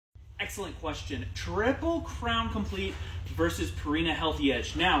Excellent question. Triple Crown Complete versus Purina Healthy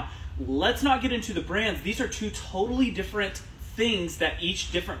Edge. Now, let's not get into the brands. These are two totally different things that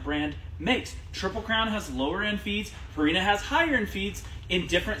each different brand makes. Triple Crown has lower end feeds, Purina has higher end feeds in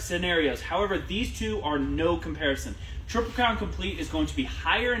different scenarios. However, these two are no comparison. Triple Crown Complete is going to be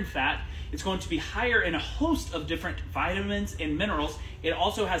higher in fat. It's going to be higher in a host of different vitamins and minerals. It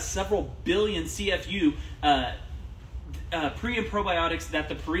also has several billion CFU pre and probiotics that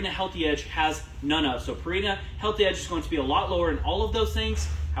the Purina Healthy Edge has none of. So Purina Healthy Edge is going to be a lot lower in all of those things.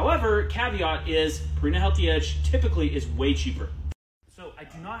 However, caveat is Purina Healthy Edge typically is way cheaper. So I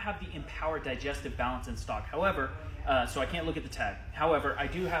do not have the Empower Digestive Balance in stock. However, so I can't look at the tag. However, I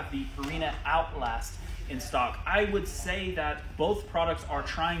do have the Purina Outlast in stock. I would say that both products are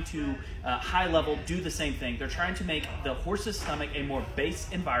trying to high level do the same thing. They're trying to make the horse's stomach a more base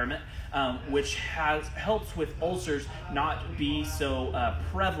environment, which helps with ulcers not be so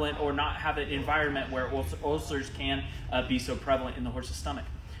prevalent, or not have an environment where ulcers can be so prevalent in the horse's stomach.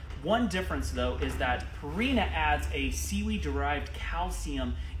 One difference though is that Purina adds a seaweed derived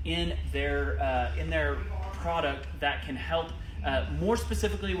calcium in their product that can help more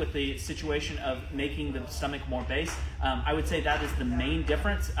specifically with the situation of making the stomach more base. I would say that is the main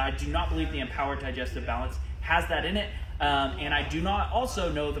difference. I do not believe the Empower Digestive Balance has that in it, and I do not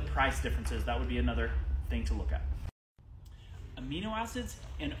also know the price differences. That would be another thing to look at. Amino acids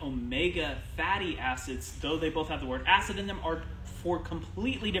and omega fatty acids, though they both have the word acid in them, are for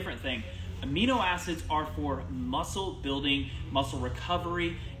completely different things. Amino acids are for muscle building, muscle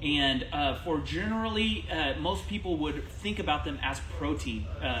recovery, and for generally, most people would think about them as protein.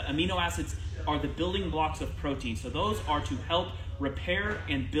 Amino acids are the building blocks of protein, so those are to help repair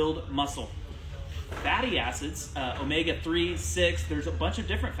and build muscle. Fatty acids, omega-3, 6, there's a bunch of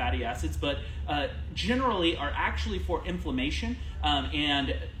different fatty acids, but generally are actually for inflammation,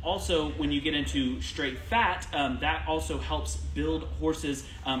 and also when you get into straight fat, that also helps build horses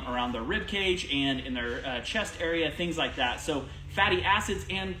around their rib cage and in their chest area, things like that. So fatty acids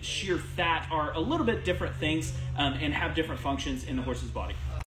and sheer fat are a little bit different things and have different functions in the horse's body.